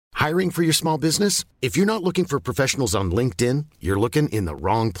Hiring for your small business? If you're not looking for professionals on LinkedIn, you're looking in the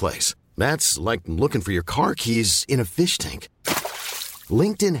wrong place. That's like looking for your car keys in a fish tank.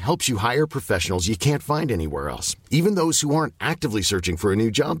 LinkedIn helps you hire professionals you can't find anywhere else, even those who aren't actively searching for a new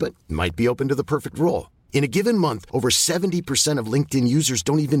job but might be open to the perfect role. In a given month, over 70% of LinkedIn users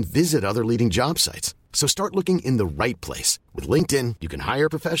don't even visit other leading job sites. So start looking in the right place. With LinkedIn, you can hire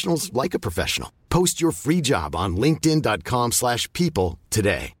professionals like a professional. Post your free job on linkedin.com/people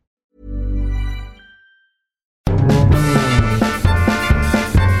today.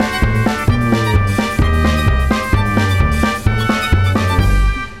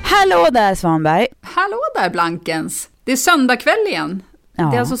 Hallå där Svanberg. Hallå där Blankens. Det är söndag kväll igen. Ja.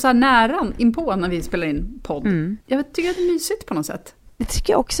 Det är alltså så här nära inpå när vi spelar in podd. Jag tycker att det är mysigt på något sätt. Det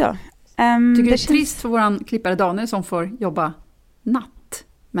tycker jag också. Tycker det är trist för våran klippare Daniel som får jobba natt.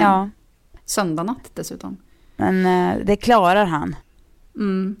 Men söndagnatt dessutom. Men det klarar han.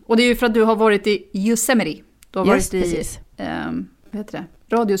 Och det är ju för att du har varit i Yosemite. Du har varit i vad heter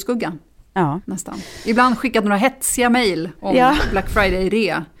det? Radioskuggan. Ja. Nästan. Ibland skickat några hetsiga mejl om Black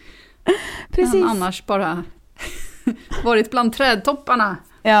Friday-rea. Precis. Men annars bara varit bland trädtopparna.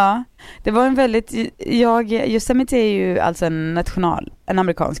 Ja, det var en väldigt... Yosemite är ju alltså en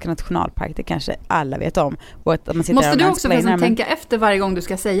amerikansk nationalpark. Det kanske alla vet om. Måste du också tänka efter varje gång du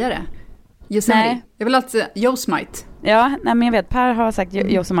ska säga det? Yosemite. Nej. Jag vill alltid säga Yosemite. Ja, nej, men jag vet. Per har sagt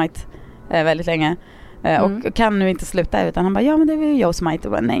Yosemite väldigt länge. Och kan nu inte sluta utan han bara, ja men det är ju Yosemite.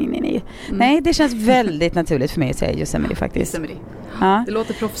 Och bara, nej. Nej, det känns väldigt naturligt för mig att säga Yosemite faktiskt. Yosemite. Ja. Det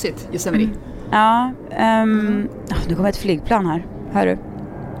låter proffsigt, Yosemite. Ja, nu kommer ett flygplan här. Hör du?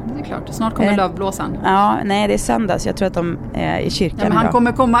 Det är klart, snart kommer lövblåsan. Ja, nej det är söndag så jag tror att de är i kyrkan. Ja, men han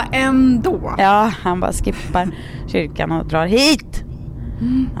kommer komma ändå. Ja, han bara skippar kyrkan och drar hit.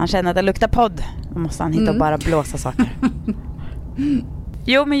 Han känner att det luktar podd. Då måste han hit och bara blåsa saker.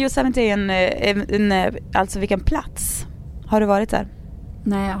 Jo, men Yosemite är alltså vilken plats. Har du varit där?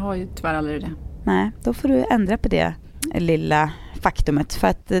 Nej, jag har ju tyvärr aldrig det. Nej, då får du ändra på det lilla faktumet. För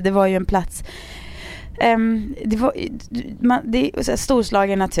att det var ju en plats... det är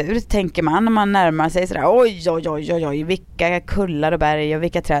storslagen natur, tänker man när man närmar sig sådär, oj, vilka kullar och berg och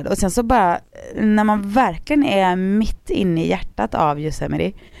vilka träd. Och sen så bara, när man verkligen är mitt inne i hjärtat av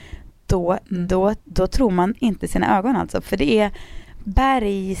Yosemite, då tror man inte sina ögon alltså. För det är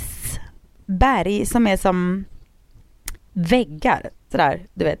berg som är som väggar sådär,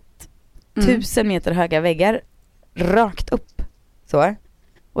 du vet 1000 meter höga väggar rakt upp så.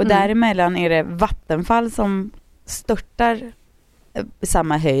 Och däremellan är det vattenfall som störtar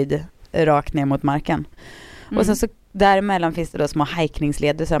samma höjd rakt ner mot marken. Och sen så däremellan finns det då små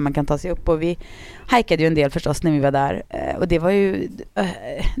hajkningsleder så att man kan ta sig upp. Och vi hajkade ju en del förstås när vi var där. Och det var ju...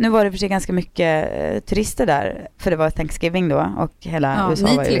 nu var det för sig ganska mycket turister där. För det var Thanksgiving då. Och hela USA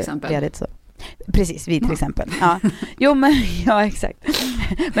ni var till ju exempel. ledigt så. Precis, vi till exempel. Ja. Jo, men ja, exakt.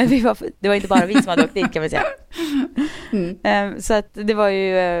 Men det var inte bara vi som hade åkt dit kan man säga. Så att det var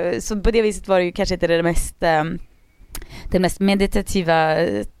ju... Så på det viset var det ju kanske inte den mest meditativa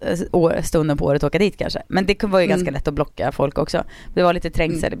stunden på året att åka dit kanske. Men det var ju ganska lätt att blocka folk också. Det var lite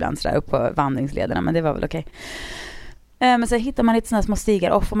trängsel ibland sådär upp på vandringslederna, men det var väl okej. Men så hittade man lite sådana små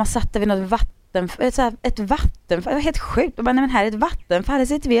stigar och man satte vid något ett vattenfall. Det var helt sjukt. Och bara, nej men här är ett vattenfall.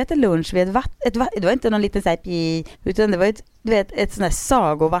 Så vi äter lunch vid det var inte någon liten såhär utan det var ett sånt här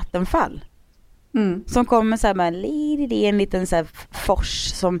sagovattenfall. Som kommer så här med en liten så här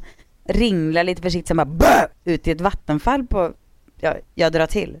fors som ringlar lite försiktigt som bara ut i ett vattenfall på jag drar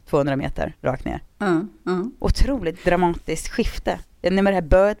till 200 meter rakt ner. Otroligt dramatiskt skifte. Med det här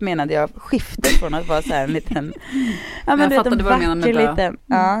böet menade jag skifte från att vara så här en liten jag fattade vad du menar med lite,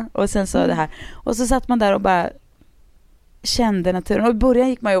 och sen så det här. Och så satt man där och bara kände naturen. Och i början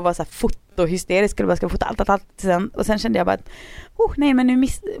gick man ju och var så här fotohysterisk och bara ska fota allt sen. Och sen kände jag bara att nej men nu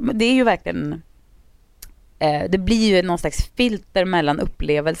det är ju verkligen det blir ju någon slags filter mellan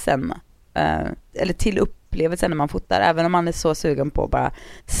upplevelsen eller till upplevelsen när man fotar, även om man är så sugen på att bara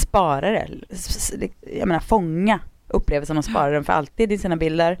spara det, jag menar fånga upplevelsen och spara den för alltid i sina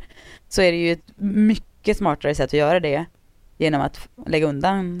bilder, så är det ju ett mycket smartare sätt att göra det genom att lägga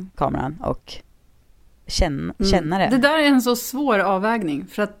undan kameran och känna det. Det där är en så svår avvägning,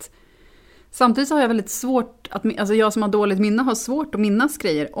 för att samtidigt så har jag väldigt svårt att, alltså jag som har dåligt minne har svårt att minnas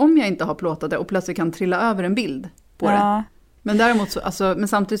grejer om jag inte har plåtat det och plötsligt kan trilla över en bild på det. Men däremot så, men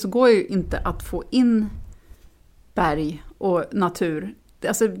samtidigt så går ju inte att få in berg och natur.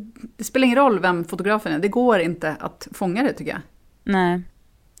 Det spelar ingen roll vem fotografen är. Det går inte att fånga det, tycker jag. Nej.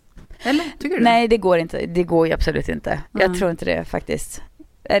 Eller, tycker du Nej, det går inte. Det går ju absolut inte. Jag tror inte det faktiskt.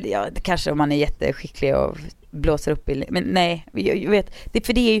 Eller kanske om man är jätteskicklig och blåser upp i... Men nej, jag vet.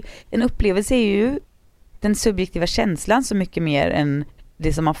 För det är ju, en upplevelse är ju den subjektiva känslan så mycket mer än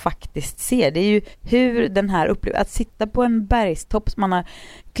det som man faktiskt ser. Det är ju hur den här upplevelsen, att sitta på en bergstopp som man har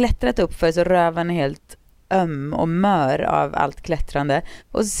klättrat upp för så röven är helt öm och mör av allt klättrande.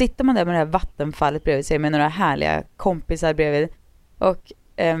 Och så sitter man där med det här vattenfallet bredvid sig med några härliga kompisar bredvid och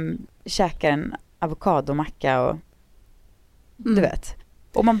käkar en avokadomacka och du vet.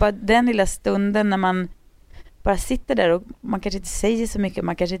 Och man bara, den lilla stunden när man bara sitter där och man kanske inte säger så mycket,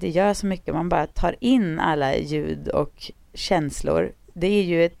 man kanske inte gör så mycket, man bara tar in alla ljud och känslor. Det är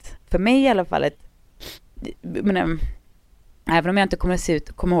ju för mig i alla fall även om jag inte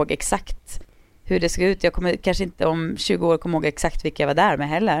kommer ihåg exakt hur det ska ut, jag kommer kanske inte om 20 år komma ihåg exakt vilka jag var där med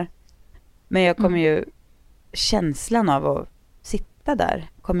heller. Men jag kommer ju, känslan av att sitta där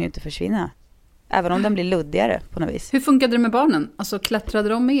kommer ju inte försvinna. Även om den blir luddigare på något vis. Hur funkade det med barnen? Alltså klättrade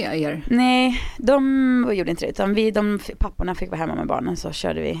de med er? Nej, de gjorde inte det. Utan papporna fick vara hemma med barnen, så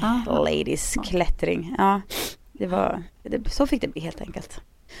körde vi ladies klättring. Ja, så fick det bli helt enkelt.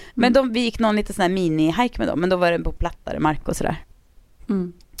 Men vi gick någon lite sån här mini-hike med dem, men då var det på plattare mark och sådär.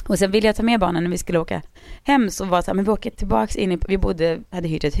 Och sen ville jag ta med barnen när vi skulle åka hem, så var det så här, men vi åker tillbaks in hade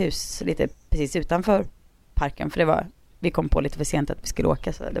hyrt ett hus lite precis utanför parken, för vi kom på lite för sent att vi skulle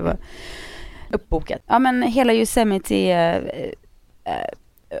åka, så det var uppbokat. Ja, men hela Yosemite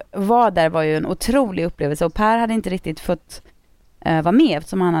var ju en otrolig upplevelse, och Per hade inte riktigt fått vara med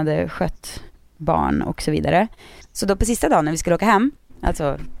eftersom han hade skött barn och så vidare. Så då på sista dagen när vi skulle åka hem,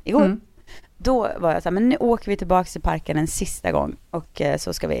 alltså igår, då var jag så här, men nu åker vi tillbaka till parken en sista gång och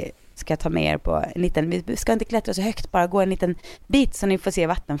så ska jag ta med er på en liten, vi ska inte klättra så högt, bara gå en liten bit så ni får se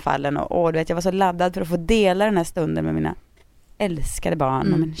vattenfallen, och du vet, jag var så laddad för att få dela den här stunden med mina älskade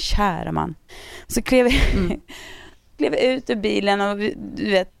barn och min kära man. Så klev ut ur bilen och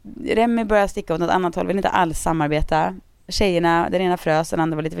du vet, Remi började sticka åt något annat håll, vill inte alls samarbeta. Tjejerna, den ena frös, den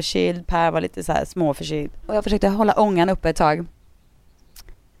andra var lite förkyld, Per var lite så här småförkyld. Och jag försökte hålla ångan uppe ett tag.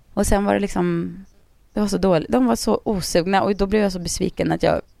 Och sen var det liksom, det var så dåligt. De var så osugna, och då blev jag så besviken att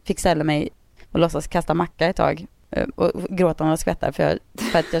jag fick ställa mig och låtsas kasta macka ett tag och gråta och skvätta för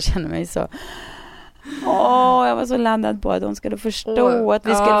att jag kände mig så... jag var så laddad på att de skulle förstå att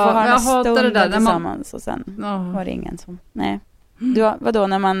vi skulle få ha en stund tillsammans, och sen var det ingen som... Nej. Vadå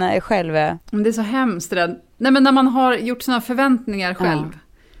när man är själv... Det är så hemskt det. Nej, men när man har gjort såna förväntningar själv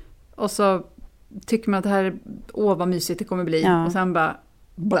och så tycker man att det här, vad mysigt det kommer bli, och sen bara...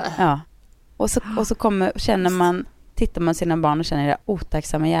 Ja. Och så tittar man sina barn och känner det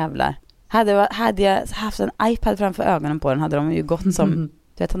otacksamma jävlar. Hade jag haft en iPad framför ögonen på den, hade de ju gått som...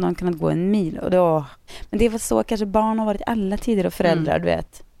 Du vet, att någon kunnat gå en mil. Men det var så kanske barn har varit alla tider, och föräldrar, du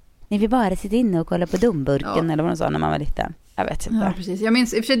vet. Ni vill bara sitta inne och kolla på dumburken eller vad de sa när man var liten. Jag vet inte. Ja, precis. Jag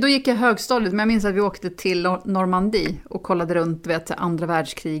minns, i och för sig, då gick jag högstadiet, men jag minns att vi åkte till Normandie och kollade runt, vet, andra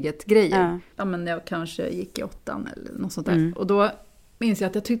världskriget grejer. Ja, men jag kanske gick i 8 eller något sånt där. Och då minns jag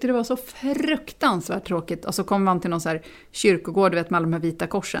att jag tyckte det var så fruktansvärt tråkigt. Och så kom man till någon så här kyrkogård, vet, med alla de här vita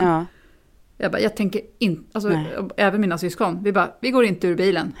korsen. Ja. Jag tänker inte, alltså även mina syskon, vi går inte ur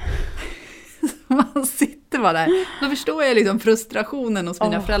bilen. Man sitter bara där. Då förstår jag liksom frustrationen hos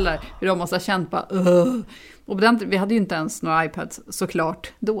mina föräldrar, hur de måste ha känt bara, Och vi hade ju inte ens några iPads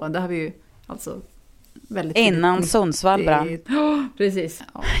såklart då. Det har vi ju alltså väldigt innan Sundsvall brann. Precis.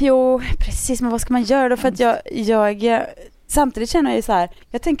 Ja. Jo, precis, men vad ska man göra då? För att jag samtidigt känner jag ju så här,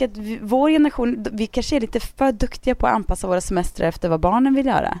 jag tänker att vår generation, vi kanske är lite för duktiga på att anpassa våra semestrar efter vad barnen vill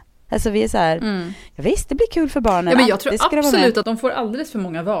göra. Alltså vi är så här, ja, visst, det blir kul för barnen. Ja, men jag tror absolut att de får alldeles för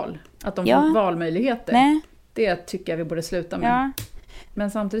många val. Att de får valmöjligheter. Nej. Det tycker jag vi borde sluta med. Ja.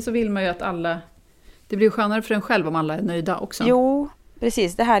 Men samtidigt så vill man ju att alla... Det blir ju skönare för en själv om alla är nöjda också. Jo,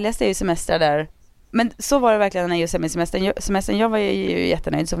 precis. Det härligaste är ju semestrar där. Men så var det verkligen när jag semestern. Jag var ju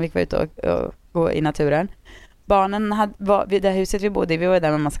jättenöjd som fick vara ute och gå i naturen. Barnen var vid det huset vi bodde i, vi var där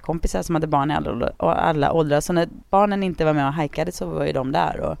med en massa kompisar som hade barn i alla åldrar. Så när barnen inte var med och hajkade så var ju de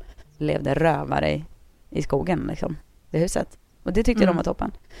där och levde rövare i skogen liksom, det huset. Och det tyckte de var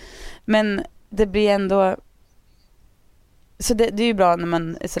toppen. Men det blir ändå... Så det är ju bra när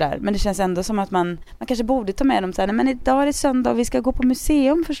man är sådär. Men det känns ändå som att man kanske borde ta med dem så här, men idag är det söndag och vi ska gå på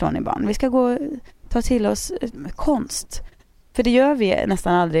museum, förstår ni barn. Vi ska gå ta till oss konst. För det gör vi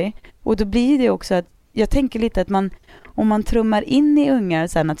nästan aldrig. Och då blir det också att jag tänker lite att om man trummar in i ungar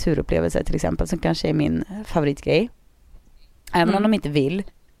så här naturupplevelser till exempel, som kanske är min favoritgrej. Även om de inte vill,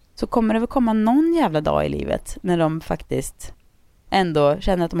 så kommer det väl komma någon jävla dag i livet när de faktiskt ändå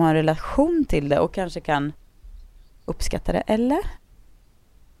känner att de har en relation till det och kanske kan uppskatta det, eller?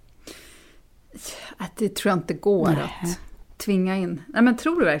 Att det tror jag inte går att tvinga in. Nej, men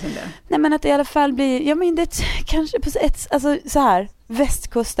tror du verkligen det? Nej, men att det i alla fall blir, jag menar det kanske på ett, alltså så här,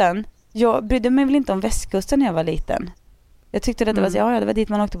 västkusten. Jag brydde mig väl inte om västkusten när jag var liten. Jag tyckte att det var så, det var dit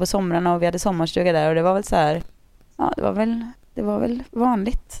man åkte på somrarna och vi hade sommarstuga där och det var väl så här, ja, det var väl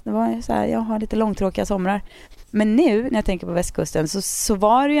vanligt. Det var så här, jag har lite långtråkiga somrar. Men nu när jag tänker på västkusten så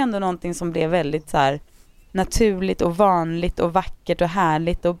var det ju ändå någonting som blev väldigt så här naturligt och vanligt och vackert och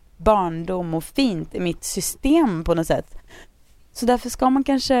härligt och barndom och fint i mitt system på något sätt. Så därför ska man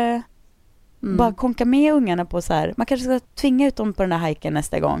kanske bara konka med ungarna på så här. Man kanske ska tvinga ut dem på den här hajken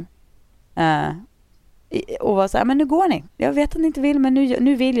nästa gång. Och vara så här, men nu går ni. Jag vet att ni inte vill, men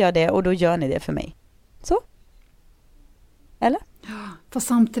nu vill jag det och då gör ni det för mig. Så? Eller? Fast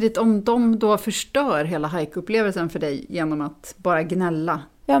samtidigt om de då förstör hela hajkupplevelsen för dig genom att bara gnälla.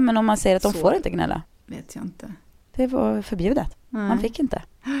 Ja, men om man säger att de får inte gnälla. Vet jag inte. Det var förbjudet. Nej. Man fick inte.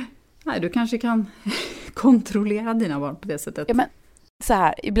 Nej, du kanske kan kontrollera dina barn på det sättet. Ja, men så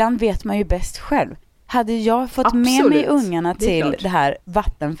här, ibland vet man ju bäst själv. Hade jag fått med mig ungarna till det här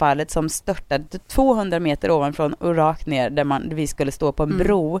vattenfallet som störtade 200 meter ovanifrån och rakt ner där vi skulle stå på en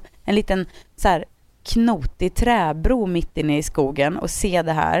bro. En liten så här knotig träbro mitt inne i skogen och se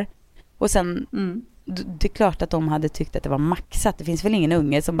det här. Och sen, det är klart att de hade tyckt att det var maxat. Det finns väl ingen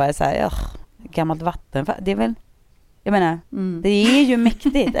unge som bara är så här, gammalt vattenfall. Det är väl, jag menar, det är ju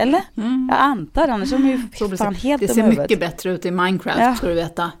mäktigt, eller? Jag antar, annars är de ju fan helt. Det ser mycket bättre ut i Minecraft, ska du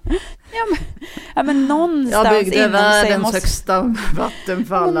veta. Ja, men någonstans jag byggde inom världens sig högsta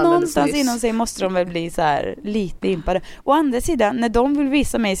vattenfall. Någonstans inom sig måste de väl bli så här lite impade. Å andra sidan, när de vill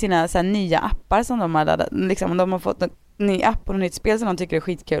visa mig sina så här nya appar som de har laddat, liksom, om de har fått en ny app och ett nytt spel som de tycker är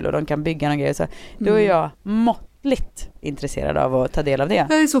skitkul och de kan bygga någon grej, så då är jag måttligt intresserad av att ta del av det.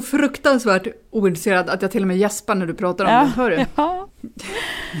 Jag är så fruktansvärt ointresserad att jag till och med gäspar när du pratar om det, hör du? Ja.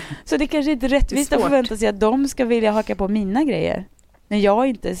 Så det kanske inte är rättvist att förvänta sig att de ska vilja haka på mina grejer. Men jag är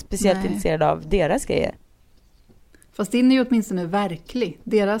inte speciellt intresserad av deras grejer. Fast din är ju åtminstone verklig.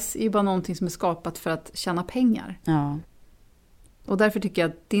 Deras är ju bara någonting som är skapat för att tjäna pengar. Ja. Och därför tycker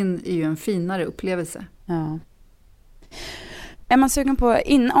jag att din är ju en finare upplevelse. Ja. Är man sugen på,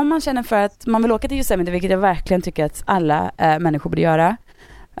 om man känner för att man vill åka till Yosemite, vilket jag verkligen tycker att alla människor borde göra,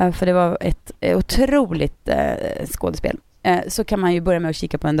 för det var ett otroligt skådespel, så kan man ju börja med att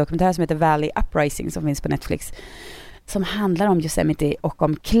kika på en dokumentär som heter Valley Uprising som finns på Netflix, som handlar om Yosemite och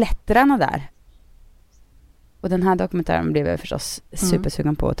om klättrarna där. Och den här dokumentären blev jag förstås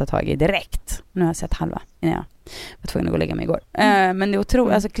supersugen på att ta tag i direkt. Nu har jag sett halva innan jag var tvungen att gå och lägga mig igår. Men det är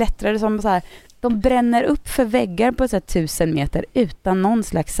otroligt, alltså klättrare som så här, de bränner upp för väggar på så här 1000 meter utan någon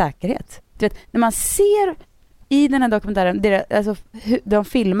slags säkerhet. Du vet, när man ser i den här dokumentären, alltså, de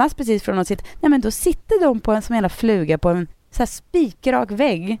filmas precis från något sitt. Nej, men då sitter de på en som hela fluga på en så här spikrak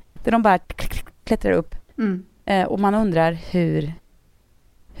vägg där de bara klättrar upp. Och man undrar hur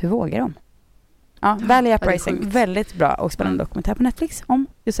vågar de? Ja, Valley Uprising, väldigt bra och spännande dokumentär på Netflix om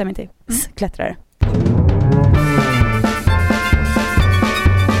Yosemite klättrare.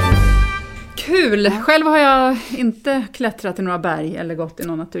 Kul! Själv har jag inte klättrat i några berg eller gått i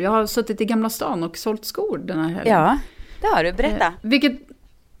någon natur. Jag har suttit i Gamla stan och sålt skor den här helgen. Ja, det har du. Berätta.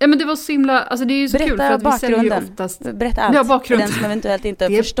 Ja, men det var så himla, alltså det är ju så kul för att vi säljer ju oftast. Berätta allt. Bakgrunden. Den som eventuellt inte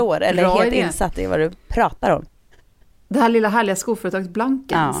förstår eller är helt insatt i vad du pratar om. Det här lilla härliga skoföretaget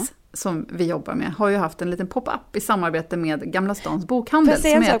Blankens som vi jobbar med har ju haft en liten pop-up i samarbete med Gamla stans bokhandel som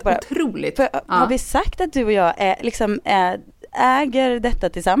är otroligt. Har vi sagt att du och jag äger detta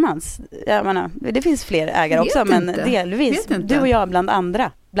tillsammans? Jag menar, det finns fler ägare också, men delvis. Du och jag bland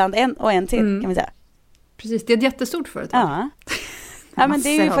andra. Bland en till kan vi säga. Precis, det är ett jättestort företag. Ja, men det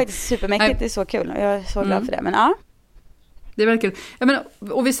är ju faktiskt supermäktigt. Det är så kul. Jag är så glad för det. Men ja. Det är verkligen. Jag menar,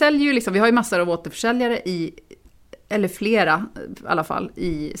 och vi säljer ju liksom, vi har ju massor av återförsäljare eller flera i alla fall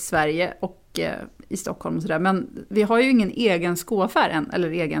i Sverige och i Stockholm och sådär. Men vi har ju ingen egen skoaffär än,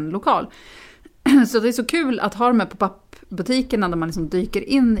 eller egen lokal. Så det är så kul att ha de här pop-up-butikerna där man liksom dyker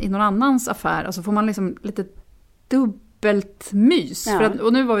in i någon annans affär och så får man liksom lite dubbelt mys. Ja.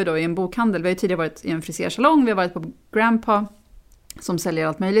 Och nu var vi då i en bokhandel. Vi har ju tidigare varit i en frisersalong, vi har varit på Grandpa som säljer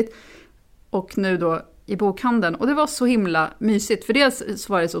allt möjligt. Och nu då i bokhandeln. Och det var så himla mysigt. För dels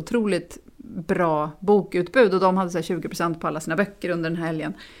så var det så otroligt bra bokutbud. Och de hade så här 20% på alla sina böcker under den här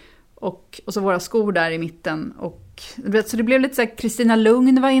helgen. Och så våra skor där i mitten. Och, så det blev lite så här, Kristina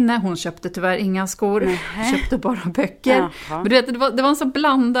Lugn var inne. Hon köpte tyvärr inga skor. Köpte bara böcker. Jaha. Men du vet, det var en så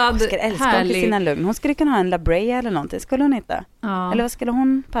blandad, jag skulle älska härlig... Kristina Lugn. Hon skulle kunna ha en La Brea eller någonting. Skulle hon inte? Ja. Eller vad skulle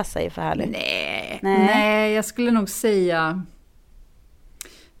hon passa i för härligt? Nej, jag skulle nog säga...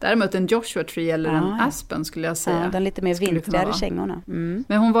 Däremot en Joshua Tree eller en Aspen skulle jag säga. Ja, de lite mer vintrigare kängorna. Mm.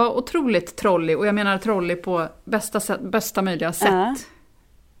 Men hon var otroligt trollig, och jag menar trollig på bästa möjliga sätt.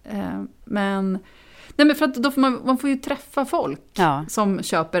 Men för att då får man får ju träffa folk som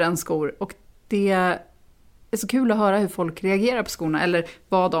köper en skor, och det är så kul att höra hur folk reagerar på skorna, eller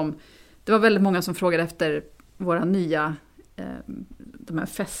det var väldigt många som frågade efter våra nya de här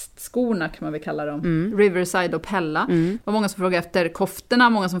festskorna kan man väl kalla dem. Riverside och Pella. Det var många som frågade efter koftorna,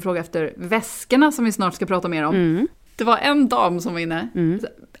 många som frågade efter väskorna som vi snart ska prata mer om. Det var en dam som var inne.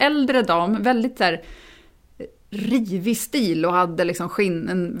 Äldre dam, väldigt där rivig stil, och hade liksom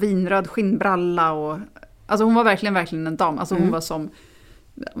en vinröd skinnbralla, och alltså hon var verkligen en dam. Alltså hon var som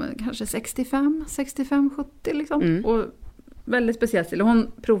kanske 65, 70 liksom. Och väldigt speciell stil. Och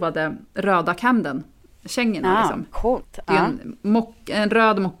hon provade röda Camden kängorna liksom. Coolt. Det är en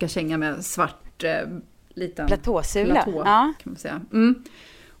röd mockakänga med svart liten platå kan man säga.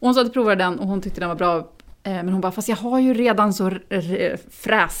 Och hon sa att prova den, och hon tyckte den var bra. Men hon bara, fast jag har ju redan så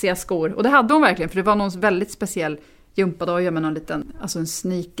fräsiga skor. Och det hade hon verkligen, för det var någon väldigt speciell gympadojor med någon liten, alltså en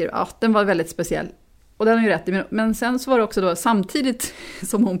sneaker. Ja, den var väldigt speciell. Och den har ju rätt i. Men sen så var det också då, samtidigt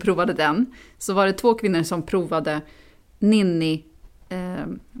som hon provade den, så var det 2 kvinnor som provade Ninni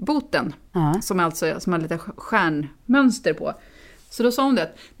boten, som har lite stjärnmönster på. Så då sa hon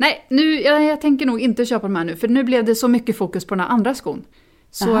det, nej, jag tänker nog inte köpa de här nu, för nu blev det så mycket fokus på den här andra skon.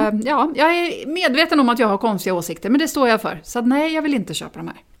 Så jag är medveten om att jag har konstiga åsikter, men det står jag för. Så nej, jag vill inte köpa de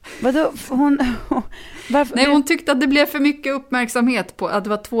här. Vadå? Varför? Nej, hon tyckte att det blev för mycket uppmärksamhet på att det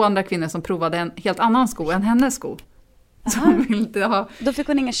var 2 andra kvinnor som provade en helt annan sko än hennes sko. Då fick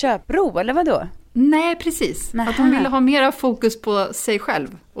hon ingen köprov, eller vadå? Nej, precis. Att hon ville ha mera fokus på sig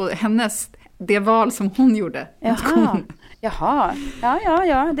själv och det val som hon gjorde. Jaha.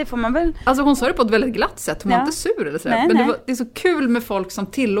 Ja, det får man väl. Alltså hon sa det på ett väldigt glatt sätt. Hon var inte sur eller sådär. Men det är så kul med folk som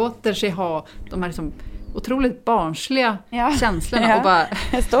tillåter sig ha de här liksom otroligt barnsliga känslorna och bara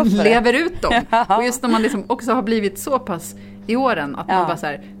lever ut dem. Och just när man liksom också har blivit så pass i åren att man bara så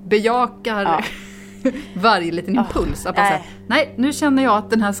här bejakar varje liten impuls. Att bara så här, nej, nu känner jag att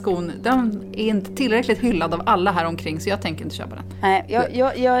den här skon, den är inte tillräckligt hyllad av alla här omkring, så jag tänker inte köpa den. Nej,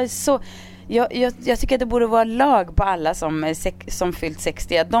 jag är så... Jag tycker att det borde vara lag på alla som fyllt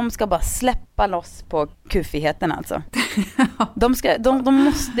 60. Att de ska bara släppa loss på kuffigheten alltså. De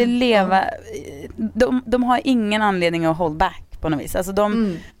måste leva. De har ingen anledning att hold back på något vis. Alltså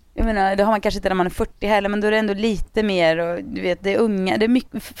jag menar, det har man kanske inte när man är 40 heller, men då är det ändå lite mer, och du vet, det är unga, det är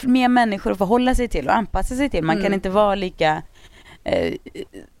mycket mer människor att förhålla sig till och anpassa sig till. Man kan inte vara lika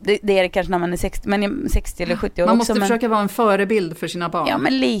det är det kanske när man är 60, men 60 eller 70 år man också, måste försöka vara en förebild för sina barn. Ja,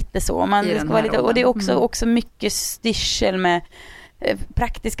 men lite så. Det ska vara lite, och det är också mycket styrsel med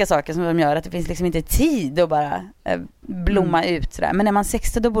praktiska saker som de gör att det finns liksom inte tid att bara blomma ut sådär. Men när man är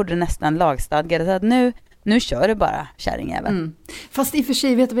 60 då borde det nästan lagstadga så att nu kör det bara kärringjäveln. Fast i och för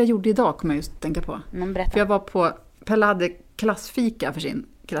sig, vet du vad jag gjorde idag, kommer jag just tänka på. För jag var på, Pelle hade klassfika för sin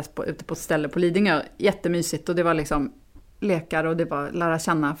klass ute på ett ställe på Lidingö. Jättemysigt, och det var liksom lekar och det var lära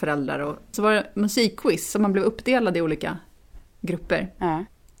känna föräldrar. Och så var det musikquiz som man blev uppdelad i olika grupper. Ja.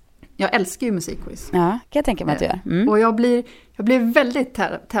 Jag älskar ju musikquiz. Ja, kan jag tänka mig att du gör. Och jag blir väldigt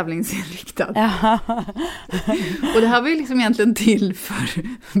tävlingsinriktad. Ja. Och det här var ju liksom egentligen till för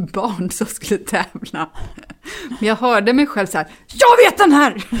barn som skulle tävla. Men jag hörde mig själv så här: jag vet den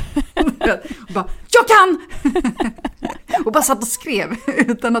här! Och bara, jag kan! Och bara satt och skrev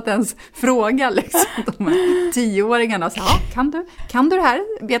utan att ens fråga liksom. De här 10-åringarna så, kan du det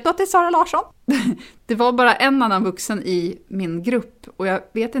här? Vet du att det är Sara Larsson? Det var bara en annan vuxen i min grupp, och jag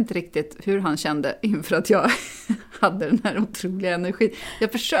vet inte riktigt hur han kände inför att jag hade den här otroliga energin.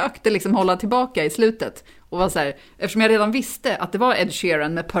 Jag försökte liksom hålla tillbaka i slutet och var så här, eftersom jag redan visste att det var Ed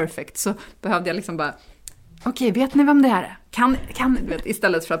Sheeran med Perfect, så behövde jag liksom bara, okej, vet ni vem det här är? Kan du vet,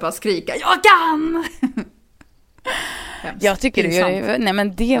 istället för att bara skrika, jag kan! Jag tycker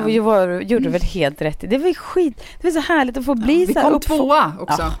det gjorde du väl helt rätt i. Det var skit. Det var så härligt att få bli så här. Vi kom 2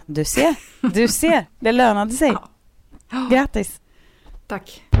 också. Ja, du ser. Det lönade sig. Ja. Grattis.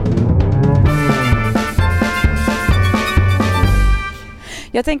 Tack.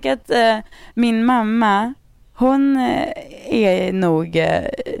 Jag tänker att min mamma, hon är nog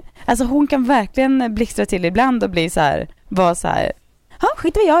alltså hon kan verkligen blixtra till ibland och bli så här, vara så här,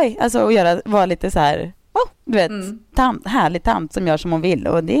 skit vad jag är, alltså, och vara lite så här, du vet, härlig tant som gör som hon vill,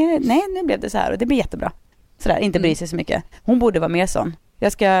 och nu blev det så här och det blir jättebra. Så där, inte bry sig så mycket. Hon borde vara mer sån.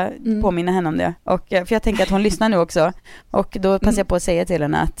 Jag ska påminna henne om det. Och för jag tänker att hon lyssnar nu också, och då passar jag på att säga till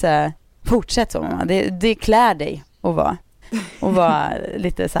henne att fortsätt så, mamma. Det klär dig att vara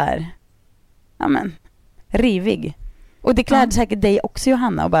lite så här, rivig. Och det klädde säkert dig också,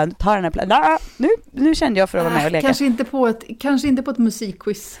 Johanna, och bara ta den här platsen. Nu kände jag för att vara med och leka. Kanske inte på ett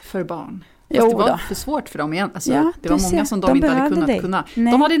musikquiz för barn. Jo, det var för svårt för dem igen. Alltså, ja, det var många som de inte hade kunnat kunna.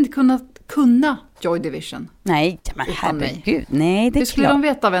 Nej. De hade inte kunnat kunna Joy Division. Nej, men herregud. Nej, det är hur skulle de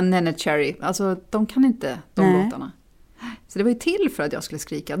veta av en Nene Cherry? Alltså, de kan inte de låtarna. Så det var ju till för att jag skulle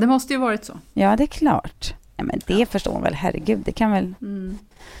skrika. Det måste ju varit så. Ja, det är klart. Ja, men det förstår man väl. Herregud, det kan väl...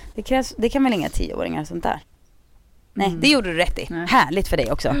 Det kan väl inga 10-åringar sånt där. Nej, det gjorde du rätt i. Nej. Härligt för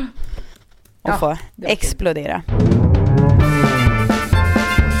dig också. Att få explodera.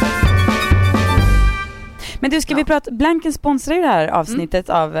 Men du, ska vi prata... Blanken sponsrar ju det här avsnittet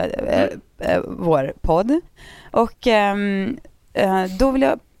av vår podd. Och då vill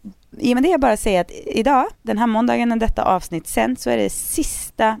jag... I och med det bara säga att idag, den här måndagen när detta avsnitt sänds, så är det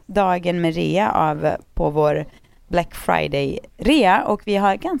sista dagen med rea på vår Black Friday-rea. Och vi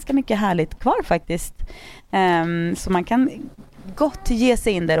har ganska mycket härligt kvar faktiskt. Så man kan gott ge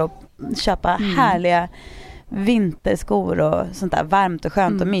sig in där och köpa härliga vinterskor och sånt där. Varmt och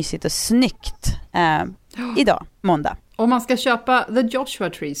skönt och mysigt och snyggt idag, måndag. Om man ska köpa The Joshua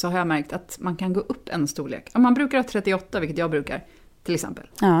Tree så har jag märkt att man kan gå upp en storlek. Om man brukar ha 38, vilket jag brukar till exempel,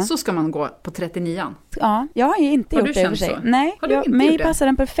 så ska man gå på 39an. Ja, jag har ju inte gjort det i och för sig. Nej, mig passar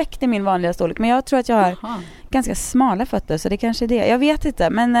den perfekt i min vanliga storlek. Men jag tror att jag har ganska smala fötter, så det kanske är det. Jag vet inte,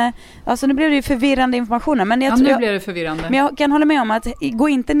 men alltså nu blev det ju förvirrande information. Men jag tror nu blir det förvirrande. Men jag kan hålla med om att gå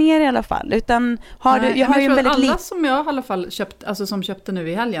inte ner i alla fall. Utan jag har ju en väldigt alla som jag i alla fall köpt, alltså som köpte nu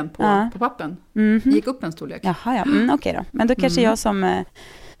i helgen på pappen, gick upp en storlek. Jaha, ja. Okej då. Men då kanske jag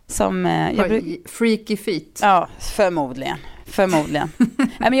som freaky feet. Ja, förmodligen.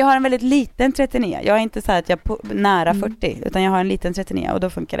 Men jag har en väldigt liten 39. Jag är inte så här att jag är nära 40, utan jag har en liten 39 och då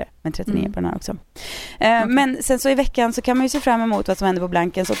funkar det med 39 på den här också. Men sen så i veckan så kan man ju se fram emot vad som händer på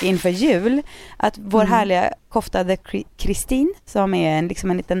Blankens, och inför jul att vår härliga kofta The Christine, som är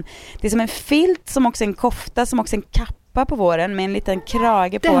liksom en liten, det är som en filt som också är en kofta, som också är en kappa på våren med en liten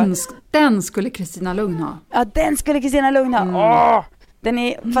krage på. Den skulle Kristina Lugn ha. Ja, den skulle Kristina Lugn ha. Den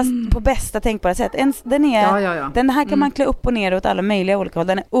är fast på bästa tänkbara sätt. Den är den här kan man klä upp och ner åt alla möjliga olika håll.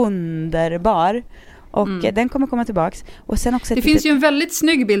 Den är underbar. Och den kommer komma tillbaks. Och sen också det finns ju en väldigt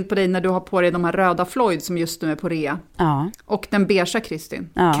snygg bild på dig när du har på dig de här röda Floyd som just nu är på rea. Ja. Och den beigea Kristin.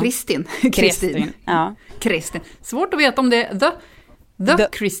 Ja. Kristin. Ja. Kristin. Svårt att veta om det är The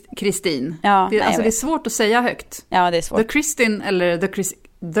Kristin. Ja, det är svårt att säga högt. Ja, det är svårt. The Kristin eller The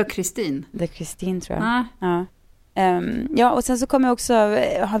Kristin. The Kristin tror jag. Ja. Ja, och sen så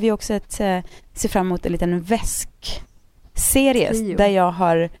har vi också se fram emot en liten väskserie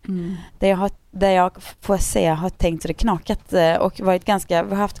där jag får säga har tänkt så det knakat och vi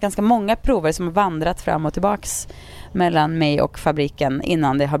har haft ganska många prover som har vandrat fram och tillbaks mellan mig och fabriken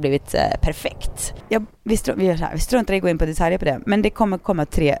innan det har blivit perfekt. Vi struntar i att gå in på detaljer på det, men det kommer komma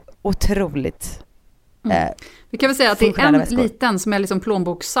 3 otroligt vi kan väl säga att det är en liten som är liksom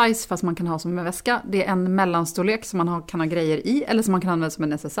plånboks-size fast man kan ha som en väska. Det är en mellanstorlek som man kan ha grejer i eller som man kan använda som en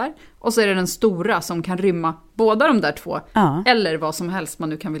necessär. Och så är det den stora som kan rymma båda de där 2 eller vad som helst man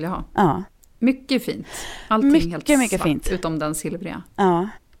nu kan vilja ha. Ja. Mycket fint. Allting mycket svart fint. Utom den silvriga. Ja.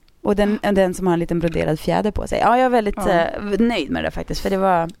 Och den som har en liten broderad fjäder på sig. Ja, jag är väldigt nöjd med det faktiskt. För det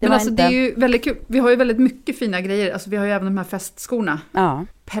var det är ju väldigt kul. Vi har ju väldigt mycket fina grejer. Alltså, vi har ju även de här festskorna. Ja.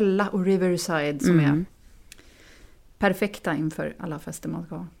 Pella och Riverside som är perfekta inför alla fester man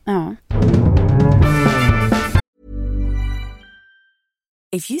ska ha. Ja.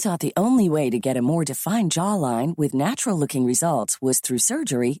 If you thought the only way to get a more defined jawline with natural-looking results was through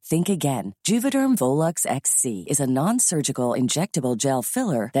surgery, think again. Juvederm Volux XC is a non-surgical injectable gel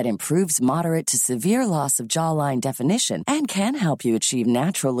filler that improves moderate to severe loss of jawline definition and can help you achieve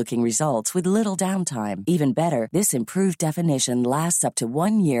natural-looking results with little downtime. Even better, this improved definition lasts up to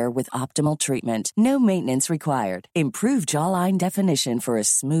 1 year with optimal treatment. No maintenance required. Improve jawline definition for a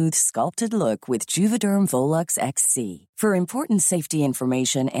smooth, sculpted look with Juvederm Volux XC. For important safety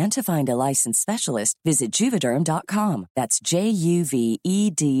information and to find a licensed specialist, visit Juvederm.com. That's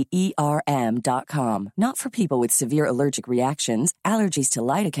JUVEDERM.com. Not for people with severe allergic reactions, allergies to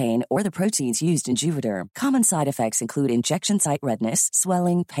lidocaine, or the proteins used in Juvederm. Common side effects include injection site redness,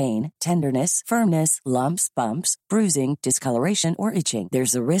 swelling, pain, tenderness, firmness, lumps, bumps, bruising, discoloration, or itching.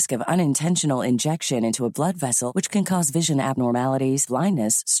 There's a risk of unintentional injection into a blood vessel, which can cause vision abnormalities,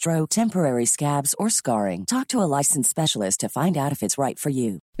 blindness, stroke, temporary scabs, or scarring. Talk to a licensed specialist to find out if it's right for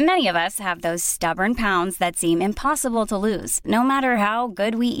you. Many of us have those stubborn pounds that seem impossible to lose, no matter how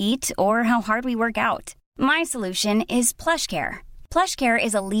good we eat or how hard we work out. My solution is PlushCare. PlushCare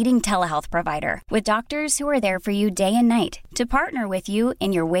is a leading telehealth provider with doctors who are there for you day and night to partner with you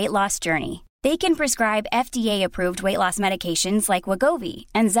in your weight loss journey. They can prescribe FDA-approved weight loss medications like Wegovy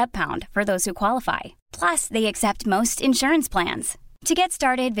and Zepbound for those who qualify. Plus, they accept most insurance plans. To get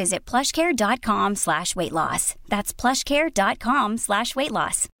started, visit plushcare.com/weightloss. That's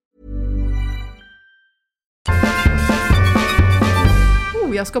plushcare.com/weightloss.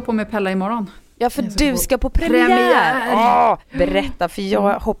 Jag ska på med Pella imorgon. Ja, för du ska på premiär. Berätta, för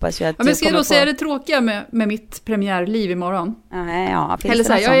jag hoppas ju att men ska jag då säga det tråkiga med mitt premiärliv imorgon? Ja, eller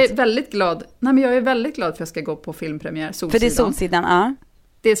så här, jag är väldigt glad. Nej, men jag är väldigt glad för att jag ska gå på filmpremiär. Solsidan. För det är Solsidan, ja.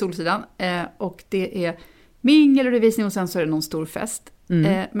 Det är Solsidan. Och det är mingelredovisning och sen så är det någon stor fest.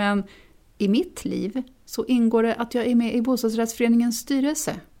 Men i mitt liv så ingår det att jag är med i bostadsrättsföreningens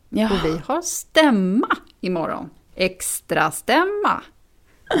styrelse. Ja. Och vi har stämma imorgon. Extra stämma.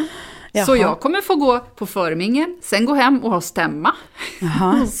 Jaha. Så jag kommer få gå på förmingel, sen gå hem och ha stämma.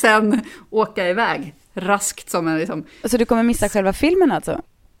 Och sen åka iväg raskt som en liksom. Så du kommer missa själva filmen alltså?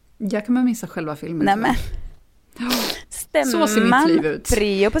 Jag kommer missa själva filmen. Nej, men. Stämman, så ser mitt liv ut.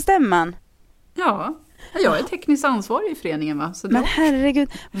 Prio på stämman. Ja, jag är tekniskt ansvarig i föreningen, va? Så men herregud,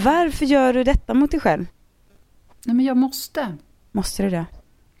 varför gör du detta mot dig själv? Nej, men jag måste. Måste du det?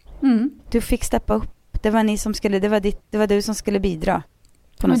 Du fick steppa upp. Det var ni som skulle, det var du som skulle bidra.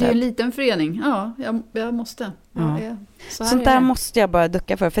 Men det är en liten förening. Ja, jag måste. Ja. Sånt där måste jag bara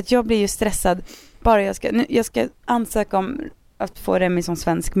ducka för att jag blir ju stressad. Bara jag ska ansöka om att få Remi som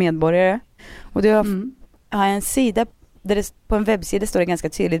svensk medborgare. Och då har jag en sida där det, på en webbsida står det ganska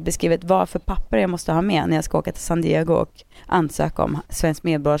tydligt beskrivet vad för papper jag måste ha med när jag ska åka till San Diego och ansöka om svensk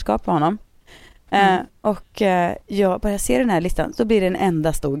medborgarskap på honom. Och jag bara ser den här listan, så blir det en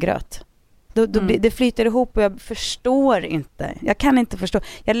enda stor gröt. Det flyter ihop och jag förstår inte. Jag kan inte förstå.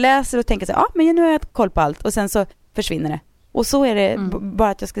 Jag läser och tänker så här, men nu har jag koll på allt. Och sen så försvinner det. Och så är det bara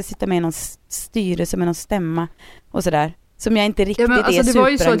att jag ska sitta med i någon styrelse med någon stämma och sådär. Som jag inte riktigt är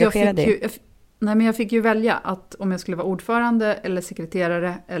superengagerad i. Nej, men jag fick ju välja att om jag skulle vara ordförande eller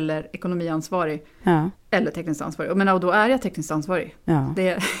sekreterare eller ekonomiansvarig eller tekniskt ansvarig. Men då är jag tekniskt ansvarig. Ja. Det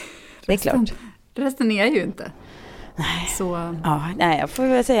är klart. Resten är jag ju inte. Nej. Så,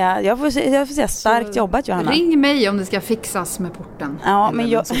 jag får säga starkt jobbat, Johanna. Ring mig om det ska fixas med porten. Ja, men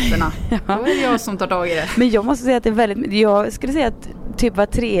jag då är det jag som tar tag i det. Men jag måste säga att det är väldigt, jag skulle säga att typ var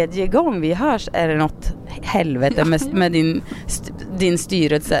tredje gång vi hörs är det något helvete med din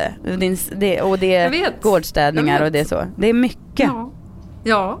styrelse och det är gårdstädningar och det är så. Det är mycket.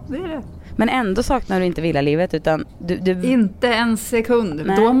 Ja, det är det. Men ändå saknar du inte villalivet, utan du inte en sekund.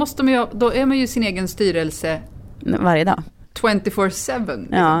 Då är man ju sin egen styrelse varje dag. 24/7. Liksom.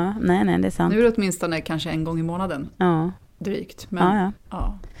 Ja, nej, det är sant. Nu är det åtminstone kanske en gång i månaden. Ja. Drygt. Men,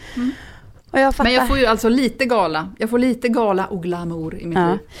 ja. Och men jag får ju alltså lite gala. Jag får lite gala och glamour i mitt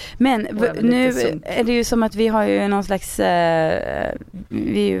liv. Men nu är det ju som att vi har ju någon slags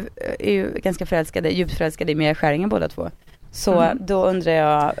vi är ju ganska djupt förälskade i Mia Skäringen båda två. Så då undrar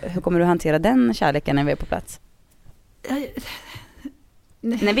jag, hur kommer du hantera den kärleken när vi är på plats?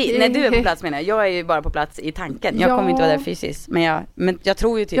 När du är på plats menar jag är ju bara på plats i tanken. Jag kommer inte vara där fysiskt. Men jag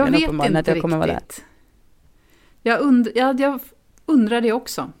tror ju tydligen uppenbarligen att jag kommer vara där. Jag undrar det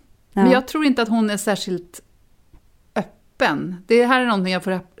också. Ja. Men jag tror inte att hon är särskilt öppen. Det här är någonting jag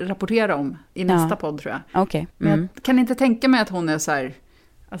får rapportera om i nästa podd, tror jag. Okay. Men jag kan inte tänka mig att hon är så här,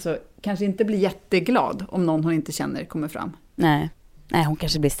 alltså, kanske inte blir jätteglad om någon hon inte känner kommer fram. Nej, hon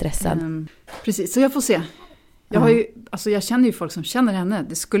kanske blir stressad. Precis, så jag får se. Jag känner ju folk som känner henne.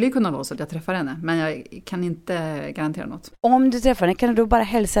 Det skulle ju kunna vara så att jag träffar henne. Men jag kan inte garantera något. Om du träffar henne, kan du då bara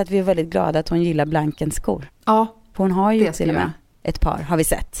hälsa att vi är väldigt glada att hon gillar Blankens skor? Ja. För hon har ju till och med ett par, har vi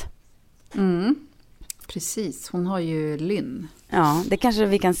sett. Precis, hon har ju Lynn. Ja, det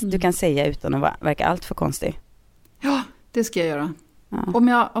kanske du kan säga utan att verka allt för konstig. Ja, det ska jag göra. Ja.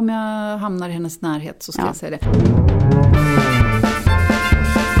 Om jag hamnar i hennes närhet så ska jag säga det.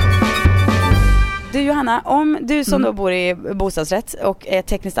 Du Johanna, om du som då bor i bostadsrätt och är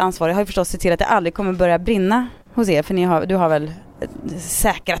tekniskt ansvarig har ju förstås sett till att det aldrig kommer börja brinna hos er, för du har väl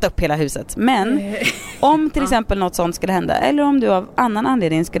säkrat upp hela huset. Men om till exempel något sånt skulle hända, eller om du av annan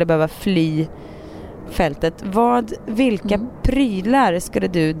anledning skulle behöva fly fältet, vilka prylar skulle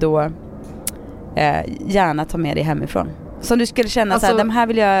du då gärna ta med dig hemifrån? Som du skulle känna så här, de här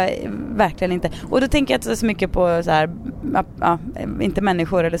vill jag verkligen inte. Och då tänker jag inte så mycket på så här, inte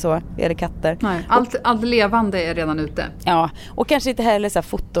människor eller så, eller katter. Nej, allt levande är redan ute. Ja, och kanske inte heller så här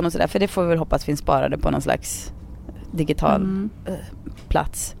foton och sådär, för det får vi väl hoppas finns sparade på någon slags digital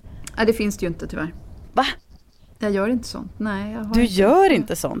plats. Nej, det finns det ju inte tyvärr. Va? Jag gör inte sånt. Nej, du gör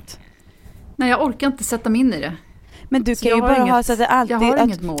inte sånt? Nej, jag orkar inte sätta mig in i det. Men du kan ju bara ha så att det alltid... Jag har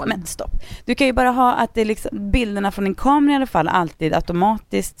inget mål. Men stopp. Du kan ju bara ha att det liksom, bilderna från din kamera i alla fall alltid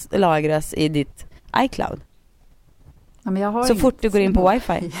automatiskt lagras i ditt iCloud. Ja, men jag har så fort du går in på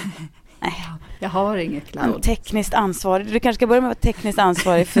wifi. Nej. Jag har inget cloud. Tekniskt ansvarig. Du kanske ska börja med att vara tekniskt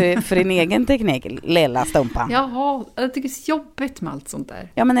ansvarig för din egen teknik, lilla stumpa. Jaha, jag tycker det är jobbigt med allt sånt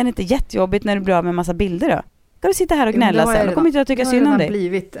där. Ja, men är det inte jättejobbigt när du blir av med en massa bilder då? Ska du sitta här och gnälla sen? Då kommer inte jag tycka synd om dig. Det har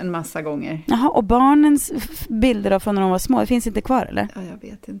blivit en massa gånger. Jaha, och barnens bilder då från när de var små, det finns inte kvar eller? Ja, jag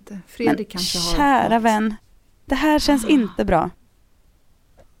vet inte. Fredrik men, kanske har... Kära vän, det här känns inte bra.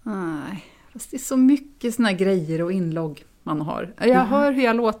 Nej, fast det är så mycket såna grejer och inlogg man har. Jag hör hur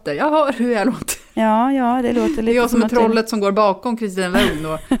jag låter. Ja, det låter lite. Det är jag som är trollet som går bakom Kristina Lund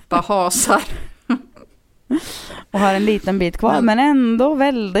och bara hasar. Och har en liten bit kvar, men ändå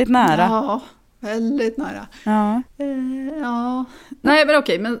väldigt nära. Ja, väldigt nära. Ja. Ja. Nej, men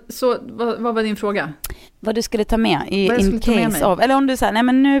okej, men så vad var din fråga? Vad du skulle ta med i in case of, eller om du säger nej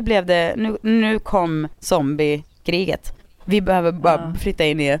men nu kom zombiekriget. Vi behöver bara flytta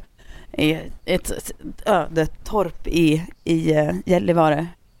in i ett ödetorp i Gällivare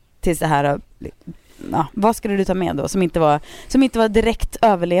tills det här. Ja, vad skulle du ta med då som inte var direkt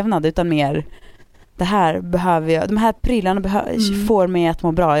överlevnad utan mer det här behöver jag, de här prylarna får mig att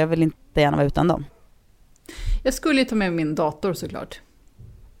må bra, jag vill inte gärna vara utan dem. Jag skulle ju ta med min dator såklart.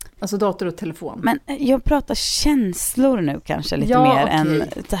 Alltså dator och telefon. Men jag pratar känslor nu kanske lite mer än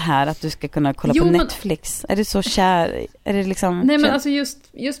det här att du ska kunna kolla på Netflix. Är du så kär? Är det liksom... Nej, men alltså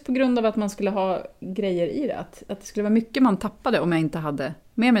just på grund av att man skulle ha grejer i det. Att det skulle vara mycket man tappade om jag inte hade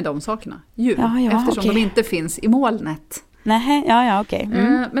med mig de sakerna. Eftersom de inte finns i molnet. Nej, okej.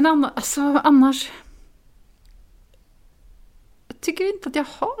 Men annars... Jag tycker inte att jag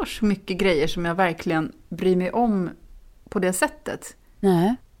har så mycket grejer som jag verkligen bryr mig om på det sättet.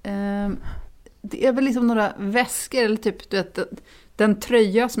 Nej. Det är väl liksom några väskor eller typ du vet, den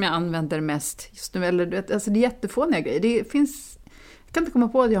tröja som jag använder mest just nu, eller du vet, alltså det är jättefåniga grejer. Det finns, jag kan inte komma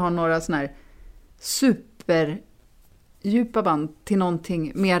på att jag har några såna här super djupa band till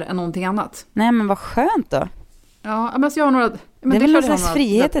någonting mer än någonting annat. Nej, men vad skönt då. Ja, men alltså jag har några... Men det är väl någon slags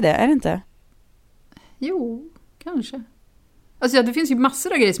frihet i det, är det inte? Jo, kanske. Alltså det finns ju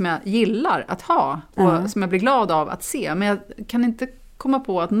massor av grejer som jag gillar att ha och som jag blir glad av att se, men jag kan inte komma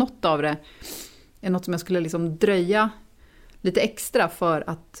på att något av det är något som jag skulle liksom dröja lite extra för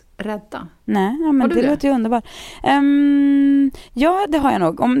att rädda. Nej, men det låter ju underbart. Ja, det har jag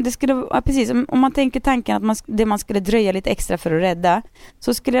nog. Om det skulle om man tänker tanken att det man skulle dröja lite extra för att rädda,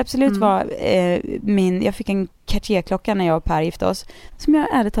 så skulle det absolut vara jag fick en Cartier-klocka när jag och Per gifte oss, som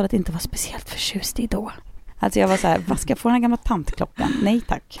jag ärligt talat inte var speciellt förtjust i då. Alltså jag var så här, vad ska jag få den här gamla tantklockan? Nej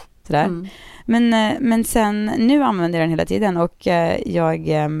tack. Sådär. Men sen, nu använder jag den hela tiden och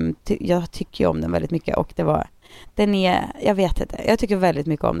jag tycker om den väldigt mycket och jag vet inte, jag tycker väldigt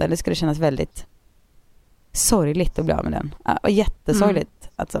mycket om den. Det skulle kännas väldigt sorgligt att bli av med den. Och jättesorgligt,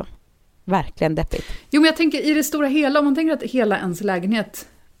 alltså. Verkligen deppigt. Jo, men jag tänker i det stora hela, om man tänker att hela ens lägenhet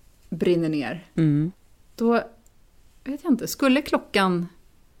brinner ner, då vet jag inte, skulle klockan...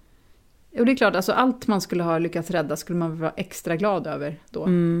 Jo, det är klart, alltså allt man skulle ha lyckats rädda skulle man vara extra glad över då.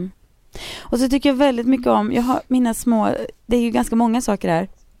 Och så tycker jag väldigt mycket om, jag har mina små, det är ju ganska många saker här,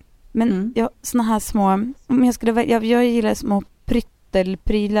 men jag såna här små, om jag skulle jag gillar små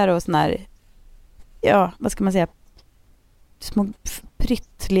pryttelprylar och såna här, ja, vad ska man säga, små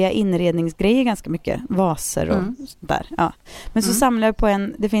pryttliga inredningsgrejer ganska mycket, vaser och sånt där. Ja. Men så samlar jag på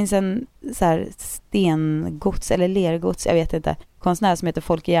det finns en så här stengods eller lergods, jag vet inte, konstnär som heter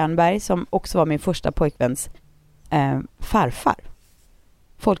Folke Jernberg som också var min första pojkväns farfar.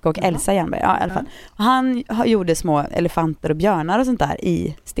 Folke och Elsa Jernberg, ja, i alla fall. Han gjorde små elefanter och björnar och sånt där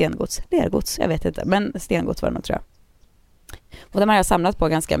i stengods, lergods, jag vet inte, men stengods var det nog, tror jag. Och de har jag samlat på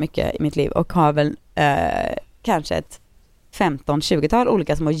ganska mycket i mitt liv och har väl kanske ett 15-20-tal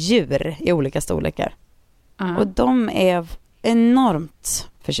olika små djur i olika storlekar. Och de är enormt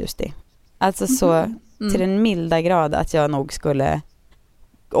förtjust i. Alltså så till den milda grad att jag nog skulle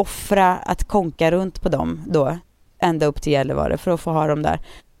offra att konka runt på dem då ända upp till Gällivare för att få ha dem där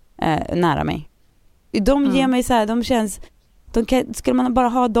nära mig. De ger mig så här, de känns, skulle man bara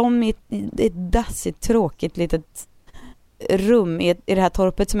ha dem i ett dassigt, tråkigt litet rum i det här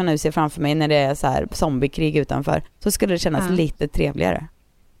torpet som jag nu ser framför mig när det är så här zombiekrig utanför, så skulle det kännas lite trevligare,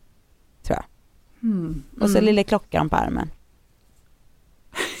 tror jag. Och så lilla klockan på armen.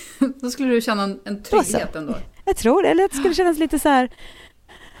 Då skulle du känna en trygghet ändå. Jag tror det, eller att det skulle kännas lite så här,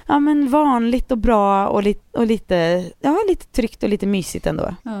 ja, men vanligt och bra och lite tryggt och lite mysigt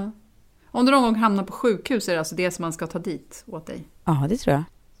ändå. Ja. Om du någon gång hamnar på sjukhus är det alltså det som man ska ta dit åt dig? Ja, det tror jag.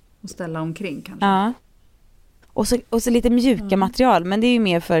 Och ställa omkring kanske? Ja. Och så lite mjuka material, men det är ju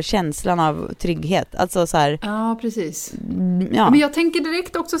mer för känslan av trygghet. Alltså så här. Ja, precis. Ja. Men jag tänker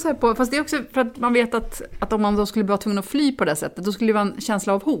direkt också så här på, fast det är också för att man vet att om man då skulle vara tvungen att fly på det sättet, då skulle det vara en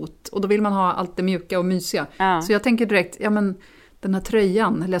känsla av hot. Och då vill man ha allt det mjuka och mysiga. Ja. Så jag tänker direkt, ja men den här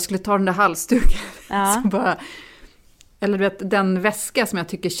tröjan, eller jag skulle ta den där halsduken. Så bara, eller du vet, den väska som jag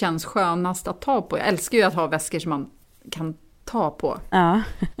tycker känns skönast att ta på. Jag älskar ju att ha väskor som man kan ta på. Ja.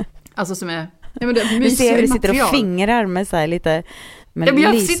 Alltså som är... Ja, men det du ser hur du sitter och fingrar med så här lite med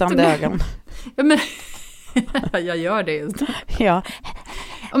lysande ögon. Ja, men jag gör det just. Ja.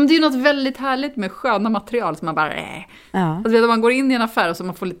 Men det är ju något väldigt härligt med sköna material som man bara... Alltså, om man går in i en affär och så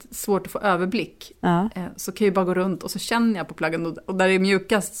man får lite svårt att få överblick, så kan jag ju bara gå runt och så känner jag på plaggen och där det är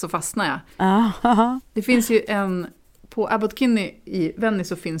mjukast så fastnar jag. Det finns ju en... På Abbot Kinney i Venice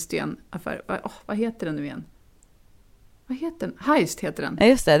så finns det ju en affär. Vad heter den nu igen? Vad heter den? Heist heter den. Ja,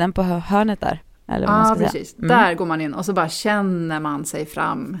 just det, den på hörnet där. Eller vad man ska precis. Säga. Där går man in och så bara känner man sig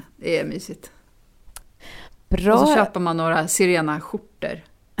fram. Det är mysigt. Bra. Och så köper man några Sirena-skjortor.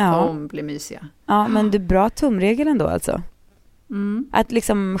 De blir mysiga. Ja, men det är bra tumregel ändå alltså. Att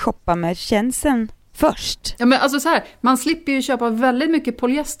liksom shoppa med känslan först. Ja, men alltså så här, man slipper ju köpa väldigt mycket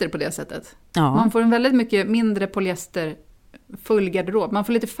polyester på det sättet. Ja. Man får en väldigt mycket mindre polyester full garderob. Man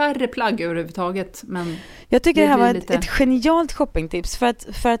får lite färre plagg överhuvudtaget. Men jag tycker det här var ett genialt shoppingtips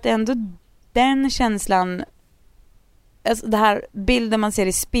för att ändå den känslan, alltså det här bilden man ser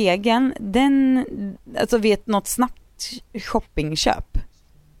i spegeln, den, alltså vet något snabbt shoppingköp.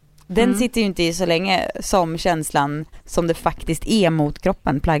 Den sitter ju inte i så länge som känslan som det faktiskt är mot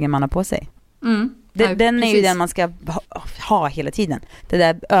kroppen, plaggen man har på sig. Den är ju den man ska ha hela tiden. Det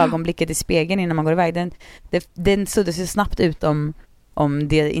där ögonblicket i spegeln innan man går iväg, den suddas ju snabbt ut om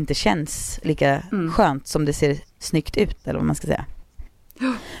det inte känns lika skönt som det ser snyggt ut, eller vad man ska säga.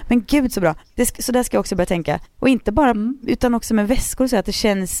 Men gud så bra. Så där ska jag också börja tänka. Och inte bara, utan också med väskor, så att det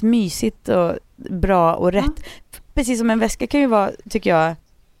känns mysigt och bra och rätt. Precis som en väska kan ju vara, tycker jag,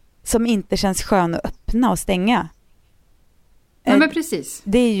 som inte känns skön att öppna och stänga. Ja, men precis.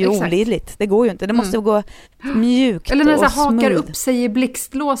 Det är ju olidligt. Det går ju inte. Det måste gå mjukt. Eller när det och hakar upp sig i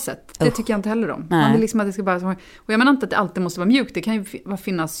blixtlåset. Det tycker jag inte heller om. Man vill liksom att det ska bara... Och jag menar inte att det alltid måste vara mjukt. Det kan ju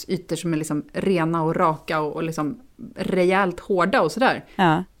finnas ytor som är liksom rena och raka och liksom rejält hårda och sådär.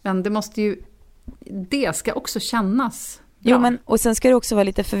 Ja. Men det måste ju... Det ska också kännas bra. Jo, men och sen ska det också vara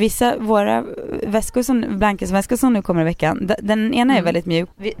lite, för vissa våra väskor, Blankes väskor som nu kommer i veckan, den ena är väldigt mjuk.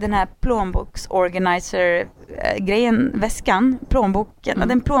 Den här plånboks-organizer grejen, väskan, plånboken,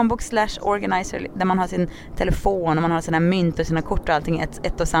 den plånbok /organizer där man har sin telefon och man har sina mynt och sina kort och allting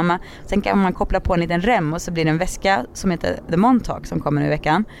ett och samma. Sen kan man koppla på en liten rem och så blir det en väska som heter The Montauk som kommer nu i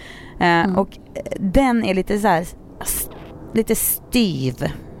veckan. Och den är lite så här, lite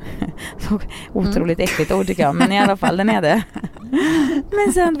styv. Så otroligt äckligt ord tycker jag, men i alla fall den är det.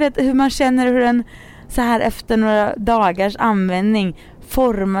 Men sen vet hur man känner hur den så här efter några dagars användning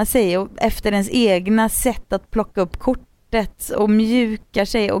formar sig och efter ens egna sätt att plocka upp kortet och mjukar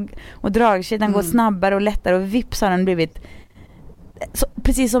sig och dragkedjan går snabbare och lättare och vips har den blivit så,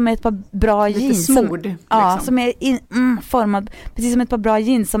 precis som ett par bra lite jeans smord, som, ja, som är formad precis som ett par bra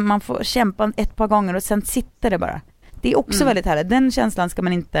jeans som man får kämpa ett par gånger och sen sitter det bara. Det är också väldigt härligt. Den känslan ska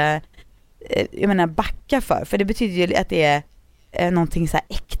man inte backa för det betyder ju att det är någonting så här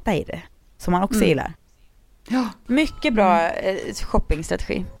äkta i det som man också gillar. Ja. Mycket bra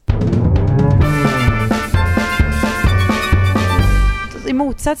shoppingstrategi. I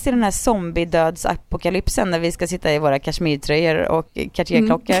motsats till den här zombie-dödsapokalypsen där vi ska sitta i våra kashmirtröjor och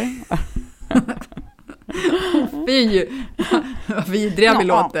Cartier-klockor. Fy, vad vidriga vi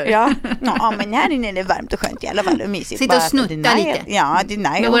låter. Ja, men här inne är det varmt och skönt i alla fall och mysigt. Sitta och snutta lite. Ja,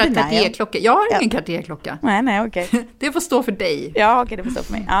 med våra Cartier-klockor. Jag har ingen Cartier-klocka. Nej, okej. Det får stå för dig. Ja, okej, det får stå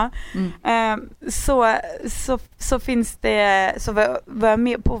för mig. Ja. Så finns det, så var jag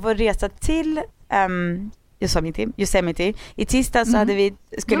med på vår resa till Yosemite. I tisdag så hade vi...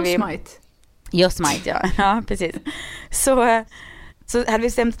 Yosemite, ja, precis. Så hade vi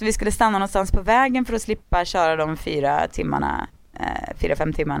bestämt att vi skulle stanna någonstans på vägen för att slippa köra de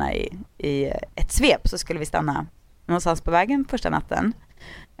 4-5 timmarna i ett svep. Så skulle vi stanna någonstans på vägen första natten.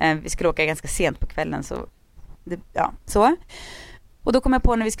 Vi skulle åka ganska sent på kvällen. Så. Och då kom jag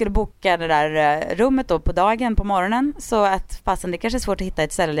på när vi skulle boka det där rummet då på dagen, på morgonen. Så att fasen, det kanske är svårt att hitta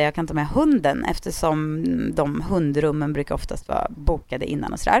ett ställe där jag kan ta med hunden. Eftersom de hundrummen brukar oftast vara bokade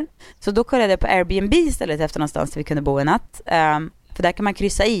innan och sådär. Så då kollade jag på Airbnb istället efter någonstans där vi kunde bo en natt. För där kan man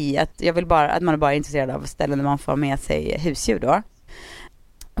kryssa i att att man är bara intresserad av ställen där man får med sig husdjur då.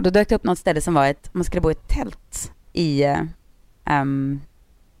 Och då dök det upp något ställe som var man skulle bo i ett tält i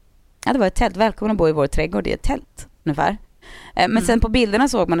Ja, det var ett tält. Välkommen att bo i vår trädgård. Det är ett tält ungefär. Men sen på bilderna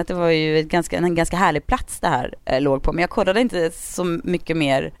såg man att det var ju en ganska härlig plats det här låg på. Men jag kollade inte så mycket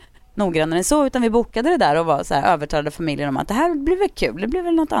mer noggrannare än så, utan vi bokade det där och var så här, övertalade familjen om att det här blir väl kul, det blir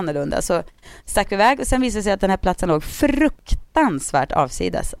väl något annorlunda. Så stack vi iväg och sen visade det sig att den här platsen låg fruktansvärt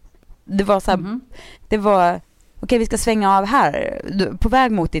avsides. Det var så här, det var okej, vi ska svänga av här på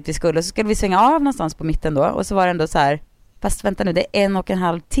väg mot dit vi skulle, så skulle vi svänga av någonstans på mitten då, och så var det ändå så här, fast vänta nu, det är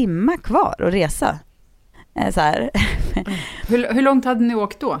 1,5 timme kvar att resa. Så här. Hur långt hade ni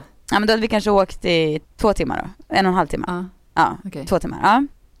åkt då? Ja, men då hade vi kanske åkt i 2 timmar då. 1,5 timmar. Ja, okay. 2 timmar. Ja.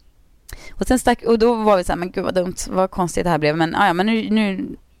 Och sen och då var vi så här, men gud vad dumt, vad konstigt det här blev. Men men nu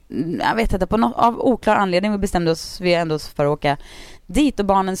jag vet inte, av oklar anledning vi bestämde oss vi ändå för att åka dit, och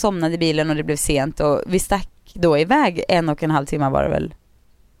barnen somnade i bilen och det blev sent och vi stack då iväg 1,5 timmar var det väl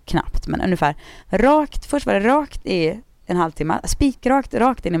knappt, men ungefär först var det rakt i 1,5 timme,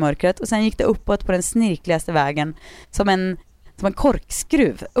 rakt in i mörkret, och sen gick det uppåt på den snirkligaste vägen som en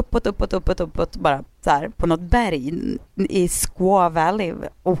korkskruv, uppåt bara så här på något berg i Squaw Valley,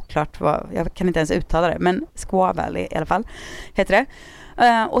 oklart vad, jag kan inte ens uttala det, men Squaw Valley i alla fall heter det.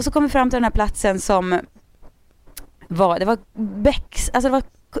 Och så kom vi fram till den här platsen som det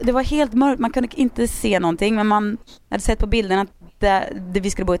var helt mörkt, man kunde inte se någonting, men man hade sett på bilderna att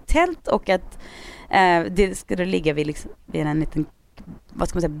vi skulle bo i ett tält och att det skulle ligga vid en liten, vad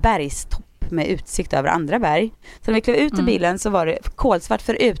ska man säga, bergstopp med utsikt över andra berg. Så när vi klev ut i bilen så var det kolsvart,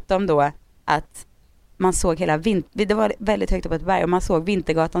 förutom då att man såg det var väldigt högt upp på ett berg och man såg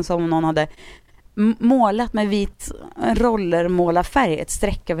Vintergatan som någon hade målat med vit rollermålarfärg, ett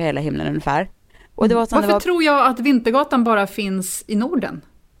streck över hela himlen ungefär. Och det var varför tror jag att Vintergatan bara finns i Norden?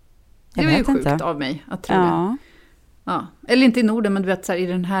 Det är ju sjukt inte av mig att tro det. Ja. Eller inte i Norden, men du vet så här, i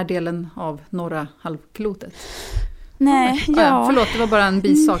den här delen av norra halvklotet. Nej, förlåt, det var bara en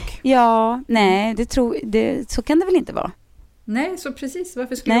bisak. Ja, nej, så kan det väl inte vara. Nej, så precis.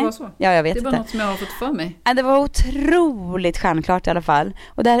 Varför skulle det vara så? Ja, jag vet inte. Det var något som jag har fått för mig. Ja, det var otroligt stjärnklart i alla fall.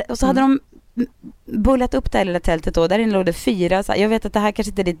 Och så hade de bullat upp det här lilla tältet då. Där inne låg det 4. Jag vet att det här kanske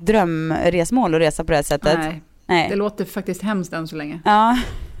inte är ditt drömresmål att resa på det här sättet. Nej. Det låter faktiskt hemskt än så länge. Ja.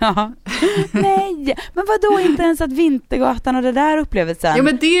 Nej, men vadå inte ens att Vintergatan och det där upplevelsen? Jo,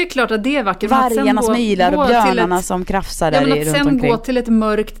 men det är klart att det är vackert. Vargarna som ylar och björnarna som krafsar där runt omkring. Sen gå till ett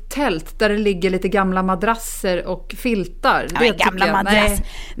mörkt tält där det ligger lite gamla madrasser och filtar. Det gamla madrass.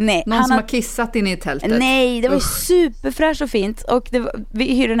 Nej. Någon som har kissat inne i tältet. Nej, det var superfräscht och fint. Och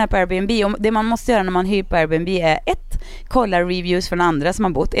vi hyrde den här på Airbnb. Och det man måste göra när man hyr på Airbnb är 1. Kolla reviews från andra som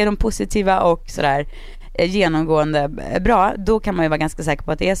har bott. Är de positiva och sådär genomgående bra, då kan man ju vara ganska säker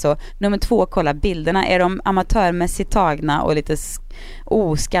på att det är så. Nummer 2, kolla bilderna. Är de amatörmässigt tagna och lite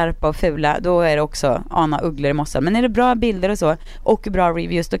oskarpa och fula, då är det också ana ugglor i mossan. Men är det bra bilder och så, och bra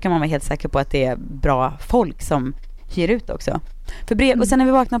reviews, då kan man vara helt säker på att det är bra folk som hyr ut också. Och sen när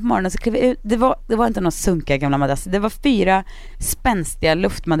vi vaknade på morgonen så klev vi ut, det var inte några sunkiga gamla madrasser, det var 4 spänstiga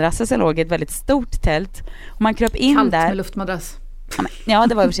luftmadrasser som låg i ett väldigt stort tält. Och man kröp in kallt där. Med luftmadrass. Ja,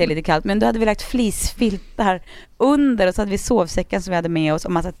 det var i och för sig lite kallt, men då hade vi lagt fleecefiltar under, och så hade vi sovsäckar som vi hade med oss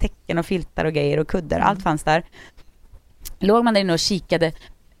och massa täcken och filtar och grejer och kuddar, allt fanns där. Låg man där inne och kikade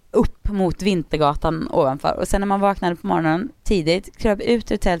upp mot Vintergatan ovanför, och sen när man vaknade på morgonen tidigt, kröp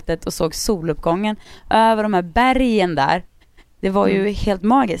ut ur tältet och såg soluppgången över de här bergen där. Det var ju helt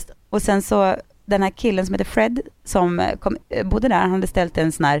magiskt. Och sen så den här killen som heter Fred som bodde där, han hade ställt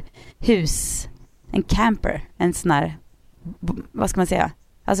en sån här en camper, en sån här, vad ska man säga?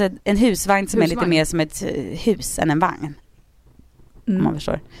 Alltså en husvagn som är lite mer som ett hus än en vagn. Om man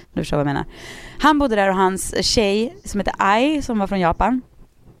förstår. Du förstår vad jag menar. Han bodde där och hans tjej som heter Ai, som var från Japan.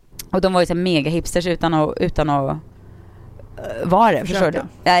 Och de var ju så mega hipsters utan att vara det, förstår du?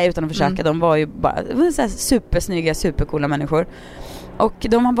 Nej, utan att försöka. De var ju bara så här supersnygga, supercoola människor. Och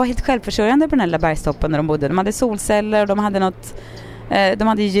de var helt självförsörjande på den här lilla bergstoppen där de bodde. De hade solceller och de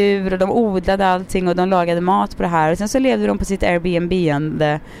hade djur och de odlade allting och de lagade mat på det här. Och sen så levde de på sitt Airbnb.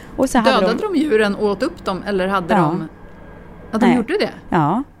 Och så dödade de djuren och åt upp dem? Eller hade de... Ja, de gjorde det?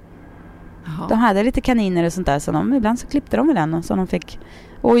 Ja. Jaha. De hade lite kaniner och sånt där. Så ibland så klippte de väl en så de fick...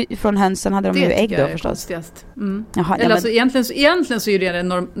 Och från hönsen hade de ju ägg då förstås. Jaha, eller alltså, egentligen så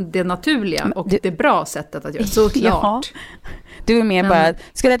är det naturliga och det bra sättet att göra. Såklart. Ja. Du är mer bara,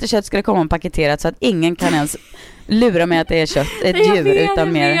 ska det äta kött ska det komma paketerat så att ingen kan ens lura mig att det är kött, ett djur.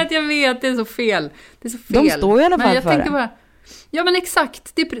 Jag vet, det är så fel. Det är så fel. De står i alla fall för det. Ja men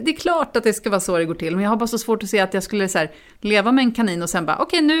exakt, det är klart att det ska vara så det går till. Men jag har bara så svårt att se att jag skulle så här, leva med en kanin och sen bara,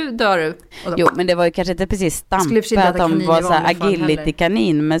 okej, nu dör du. Och jo, men det var ju kanske inte precis stampa att de var så här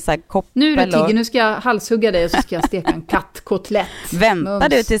agility-kanin med så här koppel. Nu är du Tigger, nu ska jag halshugga dig och så ska jag steka en kattkotlett. Vänta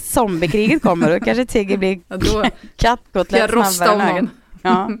du tills zombiekriget kommer och kanske Tigger blir kattkotlett snabbare än ögon.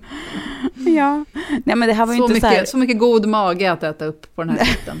 Ja. Nej, men det här var ju inte så mycket god mage att äta upp på den här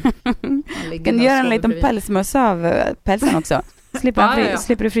titten. Kan du göra en liten pälsmössa av pälsen också?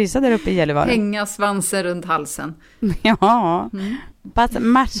 Slipper du frysa där uppe i Gällivare? Hänga svansen runt halsen. Ja,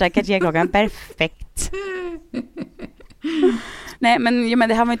 matcha katjeklockan perfekt. Nej, men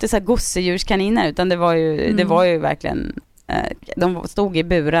det här var ju inte så här gosedjurskaniner, utan det var ju verkligen de stod i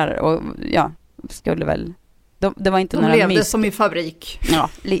burar och skulle väl det var inte några levde som i fabrik. Ja,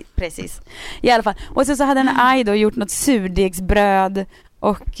 precis. I alla fall. Och så hade en Aj då gjort något surdegsbröd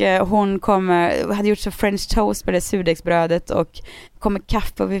och hon hade gjort så French toast på det surdegsbrödet och kom med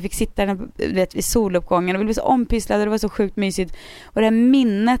kaffe och vi fick sitta där, vid soluppgången och vi blev så ompysslade och det var så sjukt mysigt. Och det här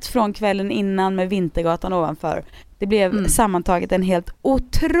minnet från kvällen innan med Vintergatan ovanför, det blev sammantaget en helt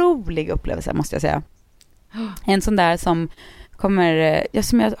otrolig upplevelse, måste jag säga. En sån där som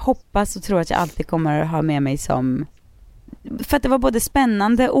som jag hoppas och tror att jag alltid kommer ha med mig som, för att det var både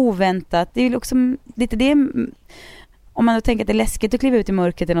spännande, oväntat, det är ju liksom lite det, om man då tänker att det är läskigt att kliva ut i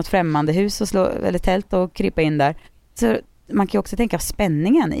mörkret i något främmande hus och eller tält och krypa in där, så man kan ju också tänka av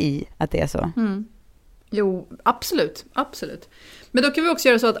spänningen i att det är så. Jo, absolut. Men då kan vi också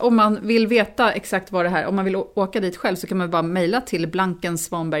göra så att om man vill veta exakt vad det här, om man vill åka dit själv, så kan man bara mejla till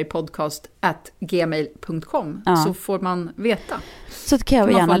blankensvanbergpodcast@gmail.com så får man veta. Så kan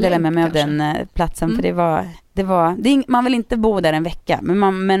jag gärna dela med mig av den platsen, för man vill inte bo där en vecka,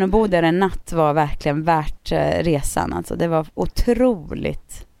 men att bo där en natt var verkligen värt resan. Alltså, det var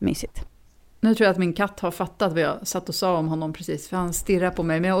otroligt mysigt. Nu tror jag att min katt har fattat vad jag satt och sa om honom precis, för han stirrar på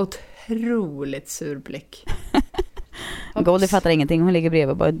mig med otroligt sur blick. Goldie fattar ingenting, hon ligger bredvid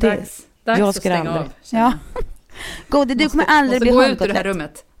och bara, jag ska stänga aldrig. av. Ja. Goldie, du kommer aldrig bli gå ut ur det här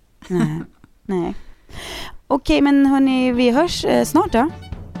rummet. Nej. Okej, men hörni, vi hörs snart då.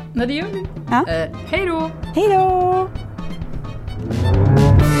 Nej, det gör vi. Ja. Hej då! Hej då!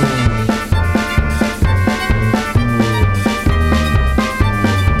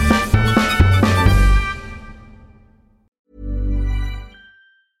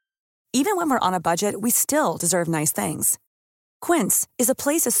 Even when we're on a budget, we still deserve nice things. Quince is a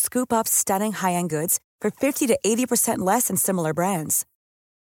place to scoop up stunning high-end goods for 50 to 80% less than similar brands.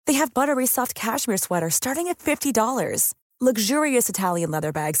 They have buttery soft cashmere sweaters starting at $50, luxurious Italian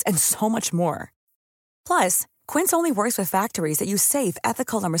leather bags, and so much more. Plus, Quince only works with factories that use safe,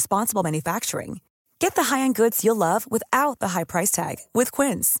 ethical, and responsible manufacturing. Get the high-end goods you'll love without the high price tag with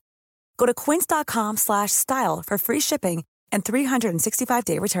Quince. Go to quince.com/style for free shipping and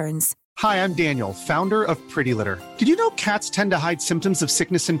 365-day returns. Hi, I'm Daniel, founder of Pretty Litter. Did you know cats tend to hide symptoms of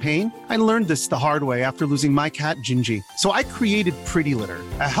sickness and pain? I learned this the hard way after losing my cat, Gingy. So I created Pretty Litter,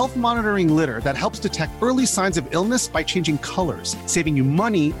 a health monitoring litter that helps detect early signs of illness by changing colors, saving you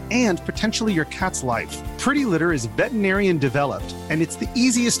money and potentially your cat's life. Pretty Litter is veterinarian developed, and it's the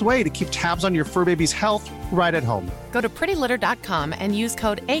easiest way to keep tabs on your fur baby's health right at home. Go to prettylitter.com and use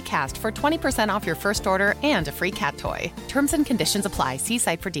code ACAST for 20% off your first order and a free cat toy. Terms and conditions apply. See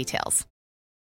site for details.